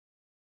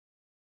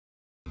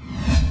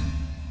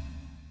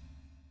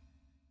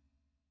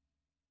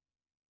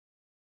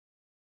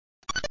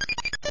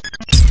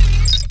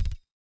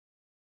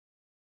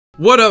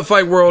What up,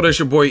 Fight World? It's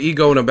your boy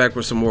Ego, and I'm back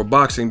with some more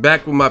boxing.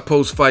 Back with my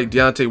post-fight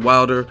Deontay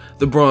Wilder,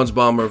 the Bronze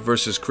Bomber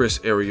versus Chris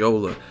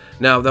Arreola.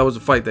 Now, that was a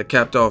fight that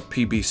capped off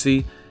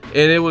PBC,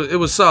 and it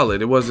was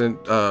solid. It wasn't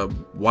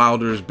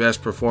Wilder's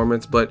best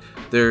performance, but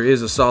there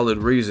is a solid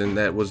reason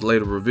that was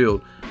later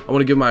revealed. I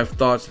want to give my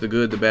thoughts, the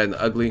good, the bad, and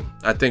the ugly.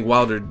 I think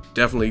Wilder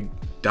definitely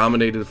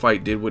dominated the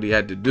fight, did what he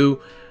had to do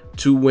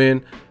to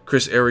win.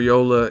 Chris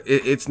Arreola,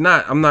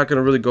 I'm not going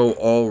to really go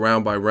all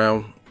round by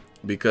round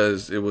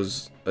because it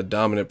was a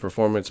dominant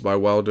performance by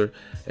Wilder,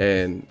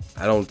 and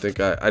I don't think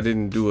I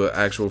didn't do an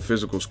actual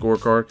physical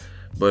scorecard,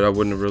 but I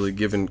wouldn't have really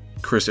given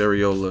Chris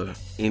Arreola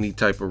any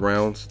type of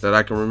rounds that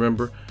I can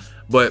remember.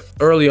 But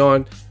early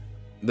on,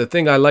 the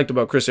thing I liked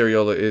about Chris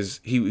Arreola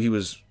is he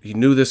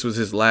knew this was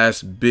his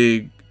last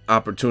big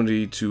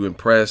opportunity to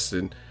impress,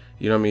 and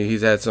you know what I mean,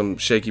 he's had some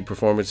shaky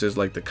performances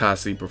like the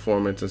Kasi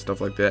performance and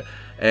stuff like that,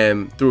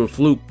 and through a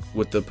fluke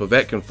with the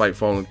Povetkin fight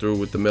falling through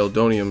with the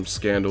meldonium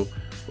scandal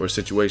or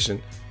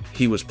situation,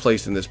 he was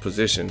placed in this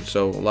position.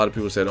 So a lot of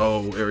people said,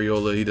 oh,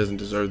 Arreola, he doesn't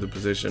deserve the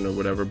position or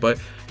whatever, but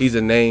he's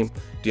a name.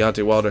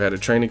 Deontay Wilder had a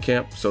training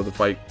camp, so the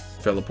fight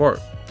fell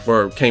apart,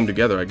 or came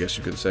together, I guess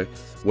you could say,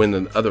 when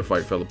the other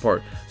fight fell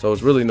apart. So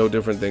it's really no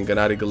different than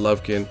Gennady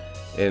Golovkin,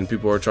 and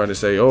people are trying to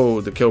say,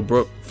 oh, the Kell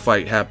Brook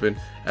fight happened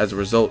as a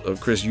result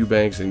of Chris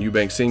Eubanks and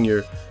Eubanks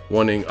Sr.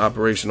 wanting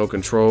operational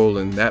control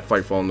and that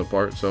fight falling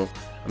apart. So,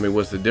 I mean,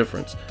 what's the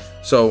difference?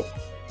 So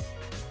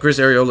Chris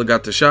Arreola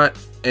got the shot,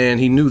 and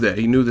he knew that.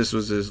 He knew this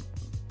was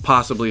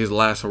possibly his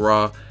last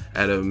hurrah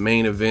at a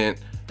main event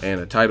and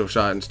a title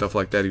shot and stuff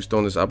like that. He was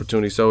throwing this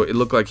opportunity. So it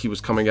looked like he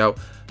was coming out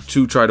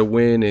to try to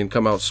win and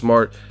come out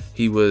smart.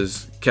 He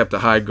kept a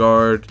high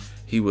guard.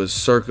 He was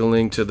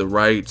circling to the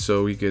right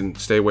so he can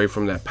stay away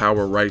from that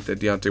power right that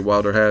Deontay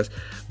Wilder has.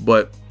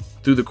 But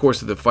through the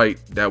course of the fight,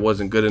 that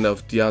wasn't good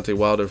enough. Deontay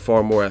Wilder,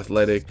 far more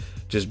athletic,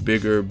 just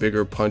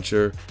bigger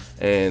puncher.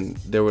 And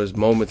there was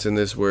moments in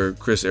this where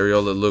Chris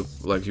Arreola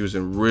looked like he was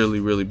in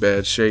really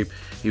bad shape.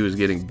 He was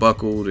getting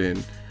buckled,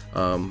 and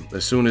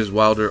as soon as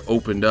Wilder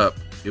opened up,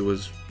 it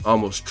was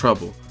almost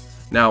trouble.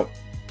 Now,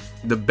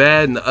 the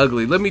bad and the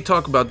ugly, let me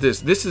talk about this.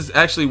 This is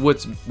actually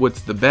what's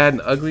the bad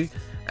and ugly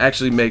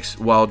actually makes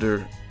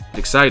Wilder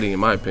exciting, in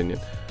my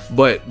opinion.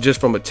 But just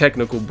from a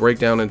technical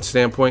breakdown and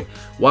standpoint,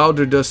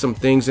 Wilder does some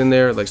things in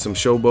there, like some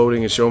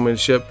showboating and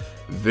showmanship.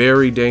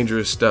 Very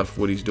dangerous stuff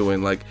what he's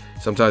doing. Like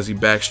sometimes he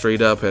backs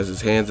straight up, has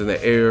his hands in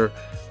the air.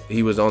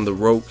 He was on the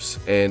ropes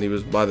and he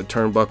was by the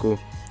turnbuckle,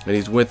 and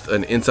he's with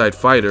an inside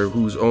fighter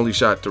whose only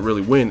shot to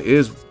really win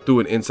is through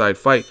an inside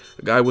fight.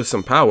 A guy with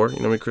some power. You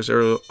know what I mean? Chris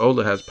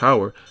Arreola has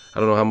power. I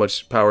don't know how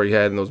much power he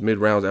had in those mid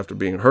rounds after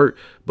being hurt,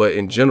 but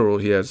in general,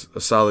 he has a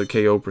solid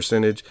KO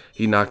percentage.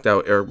 He knocked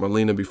out Eric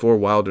Molina before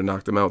Wilder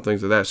knocked him out,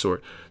 things of that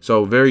sort.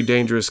 So very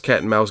dangerous cat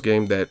and mouse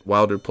game that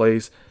Wilder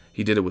plays.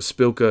 He did it with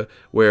Spilka,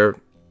 where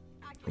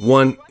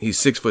one, he's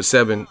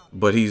 6'7",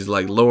 but he's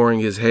like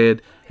lowering his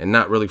head and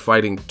not really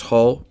fighting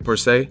tall per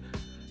se.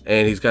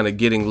 And he's kind of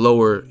getting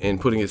lower and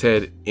putting his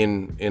head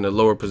in a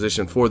lower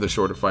position for the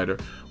shorter fighter.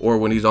 Or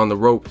when he's on the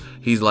rope,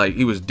 he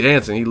was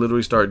dancing. He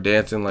literally started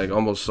dancing, like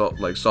almost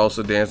like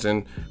salsa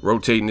dancing,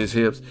 rotating his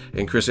hips.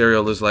 And Chris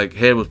Arreola's like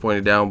head was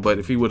pointed down. But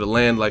if he would have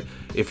landed, like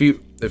if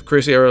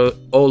Chris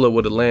Arreola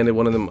would have landed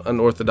one of them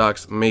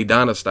unorthodox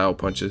Maidana style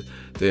punches,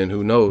 then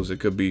who knows?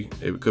 It could be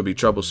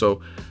trouble.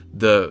 So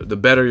the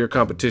better your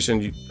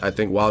competition, I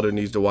think Wilder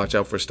needs to watch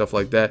out for stuff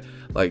like that,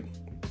 like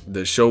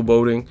the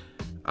showboating.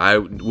 I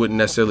wouldn't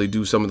necessarily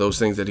do some of those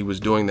things that he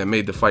was doing that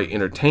made the fight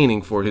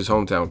entertaining for his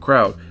hometown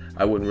crowd.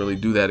 I wouldn't really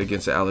do that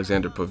against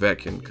Alexander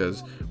Povetkin,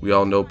 because we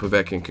all know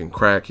Povetkin can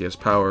crack. He has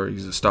power.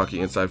 He's a stocky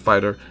inside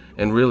fighter,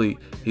 and really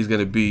he's going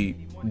to be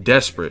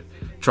desperate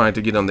trying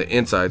to get on the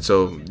inside.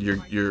 So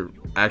you're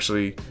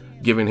actually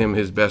giving him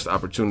his best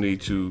opportunity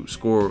to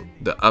score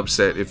the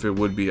upset. If it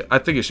would be, I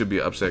think it should be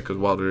an upset because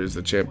Wilder is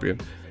the champion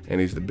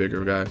and he's the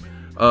bigger guy.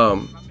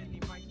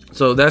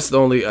 So that's the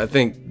only, I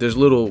think there's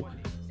little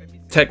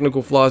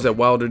technical flaws that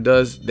Wilder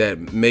does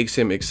that makes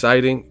him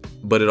exciting,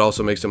 but it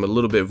also makes him a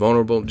little bit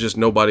vulnerable. Just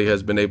nobody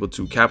has been able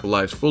to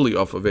capitalize fully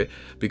off of it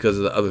because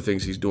of the other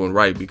things he's doing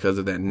right, because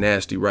of that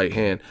nasty right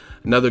hand.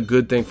 Another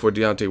good thing for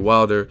Deontay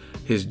Wilder,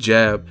 his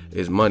jab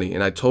is money.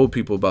 And I told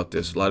people about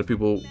this. A lot of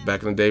people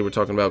back in the day were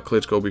talking about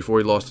Klitschko before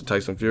he lost to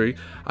Tyson Fury.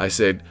 I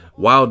said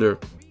Wilder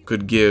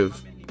could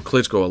give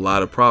Klitschko a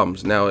lot of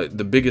problems. Now,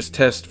 the biggest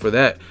test for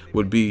that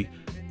would be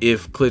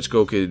if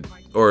Klitschko could,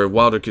 or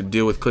Wilder could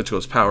deal with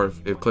Klitschko's power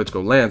if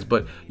Klitschko lands.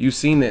 But you've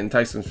seen that in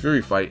Tyson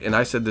Fury fight, and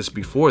I said this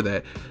before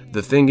that.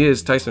 The thing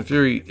is, Tyson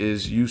Fury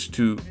is used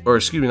to, or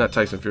excuse me, not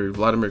Tyson Fury,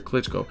 Vladimir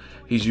Klitschko,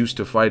 he's used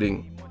to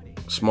fighting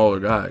smaller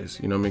guys.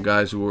 You know what I mean?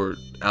 Guys who were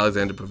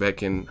Alexander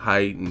Povetkin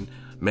height and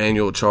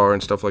Manuel Char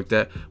and stuff like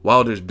that.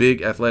 Wilder's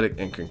big, athletic,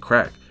 and can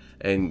crack.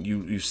 And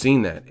you've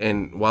seen that.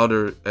 And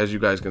Wilder, as you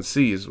guys can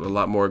see, is a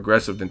lot more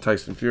aggressive than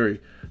Tyson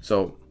Fury.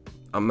 So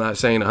I'm not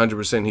saying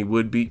 100% he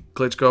would beat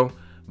Klitschko,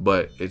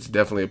 but it's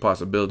definitely a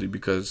possibility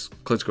because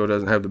Klitschko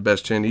doesn't have the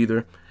best chin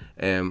either.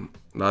 And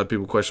a lot of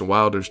people question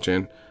Wilder's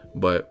chin,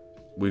 but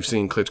we've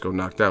seen Klitschko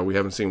knocked out. We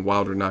haven't seen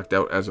Wilder knocked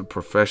out as a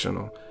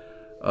professional.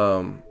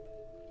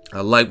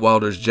 I like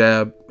Wilder's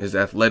jab, his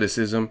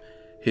athleticism.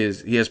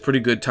 He has pretty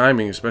good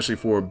timing, especially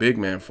for a big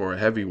man, for a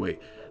heavyweight.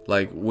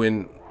 Like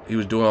when he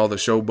was doing all the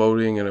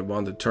showboating and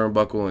on the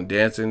turnbuckle and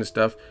dancing and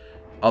stuff,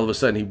 all of a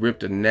sudden he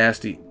ripped a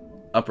nasty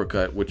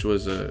uppercut, which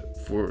was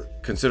for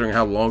considering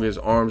how long his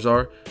arms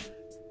are,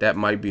 that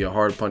might be a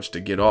hard punch to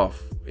get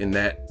off in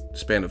that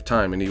span of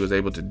time, and he was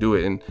able to do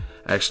it. And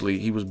actually,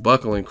 he was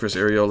buckling Chris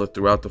Arreola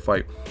throughout the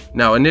fight.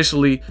 Now,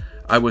 initially,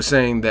 I was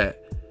saying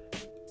that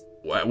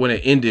when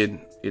it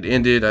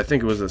ended, I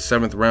think it was the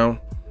 7th round.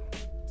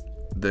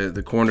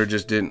 The corner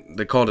just didn't,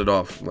 they called it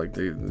off. Like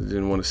they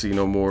didn't want to see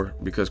no more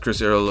because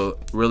Chris Arreola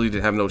really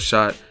didn't have no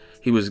shot.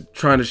 He was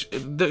trying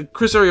to,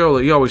 Chris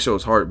Arreola, he always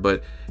shows heart,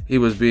 but he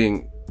was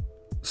being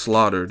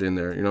slaughtered in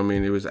there. You know what I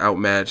mean? It was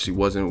outmatched. He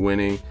wasn't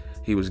winning.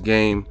 He was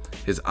game.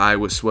 His eye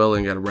was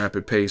swelling at a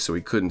rapid pace, so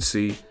he couldn't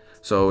see.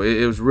 So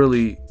it was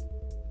really,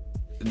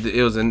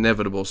 it was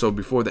inevitable. So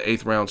before the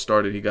 8th round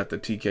started, he got the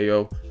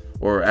TKO,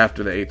 or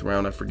after the 8th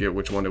round, I forget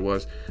which one it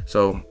was.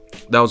 So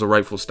that was a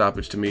rightful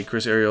stoppage to me.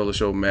 Chris Arreola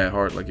showed mad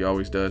heart like he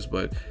always does,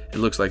 but it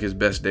looks like his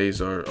best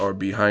days are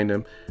behind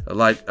him. I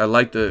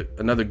like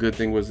another good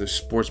thing was the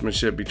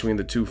sportsmanship between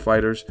the two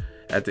fighters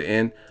at the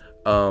end.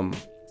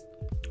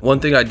 One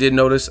thing I did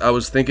notice, I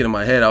was thinking in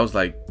my head, I was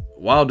like,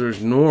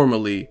 Wilder's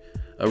normally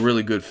a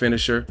really good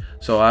finisher,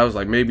 so I was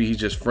like, maybe he's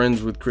just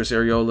friends with Chris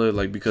Arreola,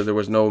 like, because there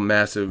was no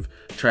massive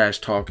trash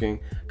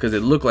talking, because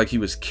it looked like he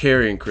was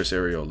carrying Chris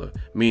Arreola,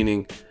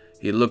 meaning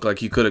it looked like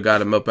he could have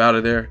got him up out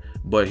of there,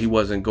 but he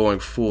wasn't going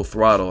full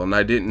throttle, and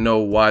I didn't know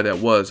why that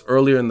was.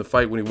 Earlier in the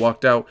fight when he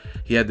walked out,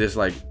 he had this,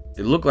 like,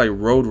 it looked like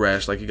road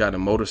rash, like he got in a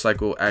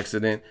motorcycle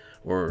accident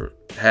or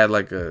had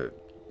like a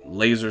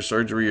laser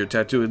surgery or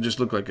tattoo. It just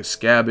looked like a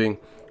scabbing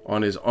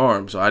on his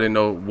arm, so I didn't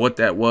know what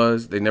that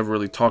was. They never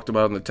really talked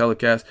about it in the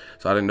telecast,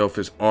 so I didn't know if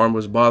his arm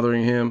was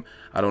bothering him.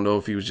 I don't know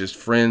if he was just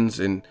friends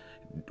and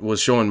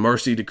was showing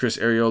mercy to Chris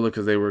Arreola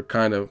because they were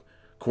kind of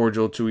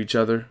cordial to each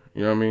other,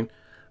 you know what I mean?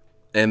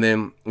 And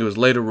then it was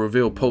later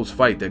revealed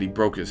post-fight that he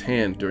broke his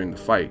hand during the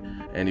fight,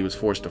 and he was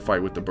forced to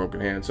fight with the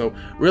broken hand. So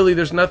really,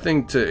 there's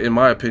nothing to, in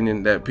my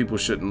opinion, that people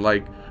shouldn't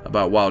like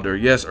about Wilder.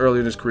 Yes, early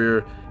in his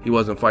career, he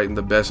wasn't fighting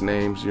the best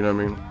names, you know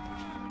what I mean?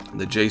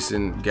 The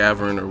Jason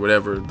Gavin or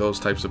whatever, those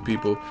types of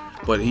people,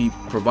 but he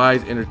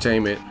provides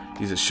entertainment.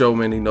 He's a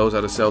showman. He knows how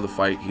to sell the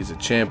fight. He's a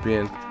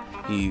champion.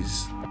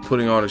 He's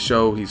putting on a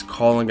show. He's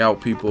calling out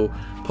people.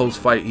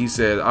 Post-fight, he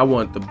said, I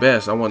want the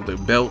best. I want the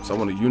belts. I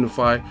want to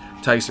unify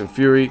Tyson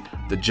Fury,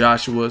 the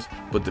Joshuas,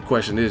 but the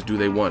question is, do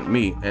they want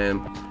me?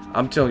 And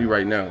I'm telling you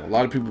right now, a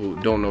lot of people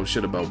don't know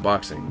shit about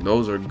boxing.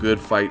 Those are good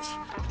fights.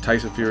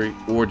 Tyson Fury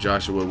or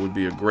Joshua would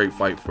be a great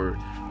fight for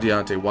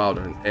Deontay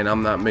Wilder, and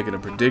I'm not making a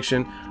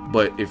prediction,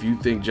 but if you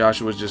think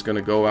Joshua's just going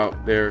to go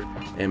out there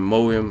and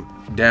mow him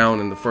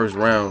down in the first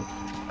round,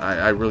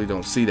 I really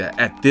don't see that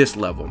at this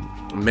level.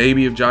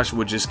 Maybe if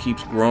Joshua just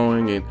keeps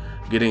growing and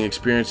getting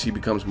experience, he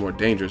becomes more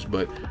dangerous,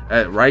 but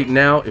right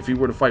now, if he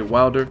were to fight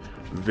Wilder,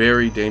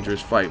 very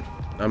dangerous fight.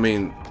 I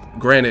mean,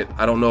 granted,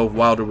 I don't know if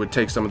Wilder would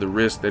take some of the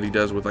risks that he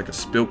does with like a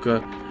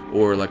Spilka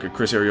or like a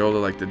Chris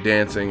Arreola, like the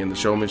dancing and the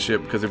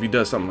showmanship, because if he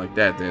does something like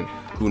that, then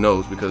who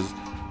knows, because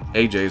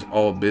AJ is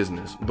all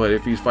business. But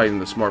if he's fighting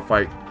the smart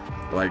fight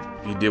like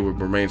he did with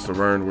Bermain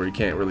Sterling, where he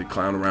can't really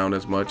clown around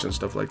as much and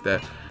stuff like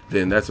that,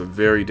 then that's a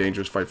very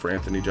dangerous fight for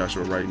Anthony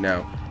Joshua right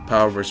now.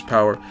 Power versus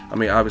power. I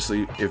mean,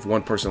 obviously, if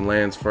one person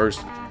lands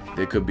first,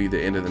 it could be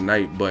the end of the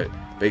night, but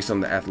based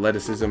on the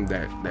athleticism,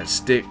 that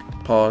stick,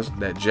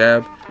 that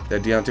jab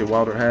that Deontay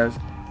Wilder has,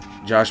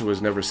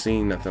 Joshua's never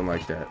seen nothing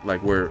like that.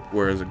 Like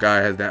whereas a guy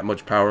has that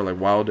much power like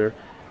Wilder,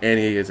 and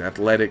he is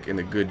athletic and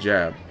a good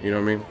jab, you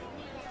know what I mean?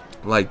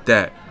 Like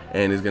that,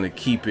 and is going to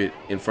keep it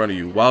in front of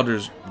you.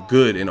 Wilder's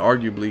good and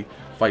arguably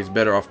fights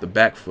better off the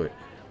back foot.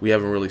 We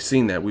haven't really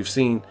seen that. We've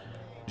seen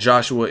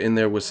Joshua in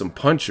there with some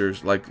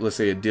punchers, like let's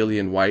say a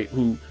Dillian White,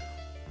 who,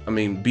 I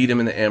mean, beat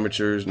him in the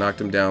amateurs, knocked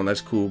him down,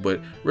 that's cool,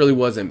 but really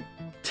wasn't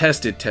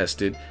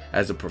tested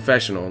as a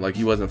professional. Like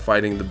he wasn't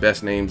fighting the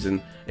best names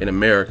in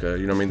America,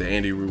 you know what I mean, the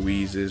Andy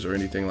Ruizes or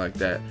anything like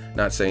that.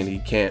 Not saying he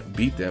can't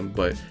beat them,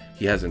 but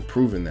he hasn't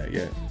proven that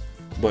yet.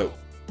 But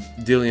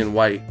Dillian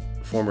White,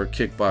 former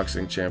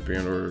kickboxing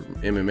champion or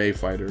MMA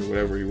fighter,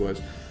 whatever he was,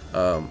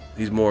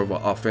 he's more of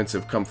an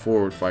offensive come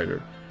forward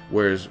fighter,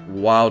 whereas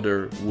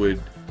Wilder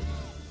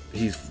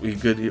he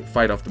could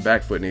fight off the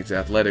back foot, and he's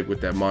athletic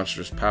with that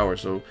monstrous power.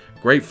 So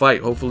great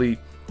fight. Hopefully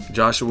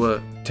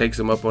Joshua takes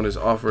him up on his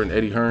offer and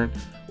Eddie Hearn,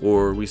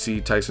 or we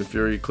see Tyson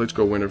Fury,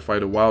 Klitschko winner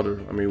fight a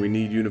Wilder. I mean, we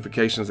need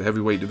unifications, the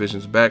heavyweight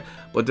division's back,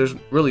 but there's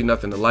really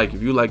nothing to like.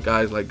 If you like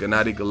guys like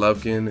Gennady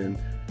Golovkin and,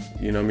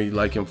 you know what I mean,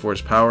 like him for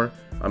his power,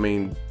 I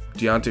mean,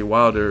 Deontay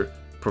Wilder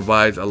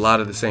provides a lot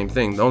of the same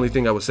thing. The only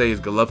thing I would say is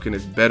Golovkin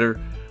is better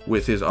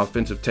with his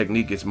offensive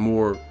technique. It's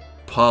more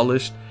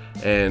polished,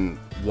 and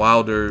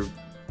Wilder,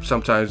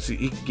 sometimes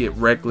he can get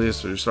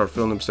reckless or start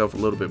feeling himself a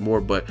little bit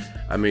more, but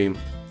I mean,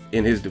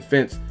 in his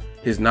defense,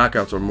 his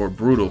knockouts are more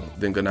brutal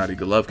than Gennady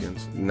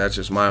Golovkin's, and that's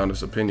just my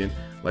honest opinion.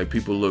 Like,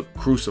 people look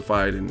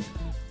crucified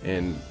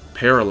and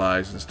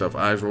paralyzed and stuff,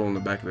 eyes rolling in the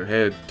back of their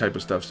head type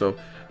of stuff. So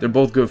they're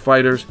both good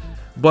fighters,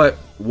 but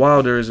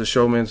Wilder is a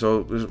showman,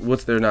 so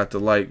what's there not to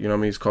like? You know what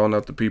I mean? He's calling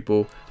out the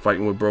people,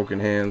 fighting with broken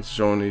hands,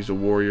 showing he's a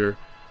warrior,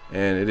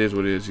 and it is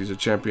what it is. He's a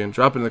champion.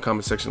 Drop it in the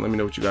comment section. Let me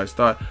know what you guys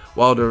thought.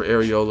 Wilder,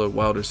 Arreola.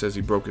 Wilder says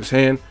he broke his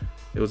hand.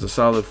 It was a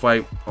solid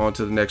fight. On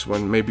to the next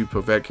one. Maybe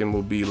Povetkin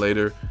will be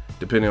later,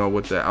 depending on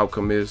what the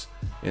outcome is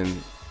and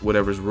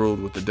whatever's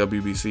ruled with the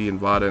WBC and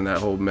VADA and that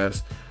whole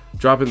mess.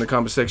 Drop it in the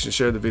comment section.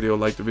 Share the video.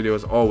 Like the video.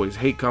 As always,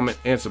 hate, comment,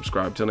 and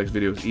subscribe. Till next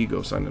video, is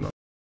Ego signing off.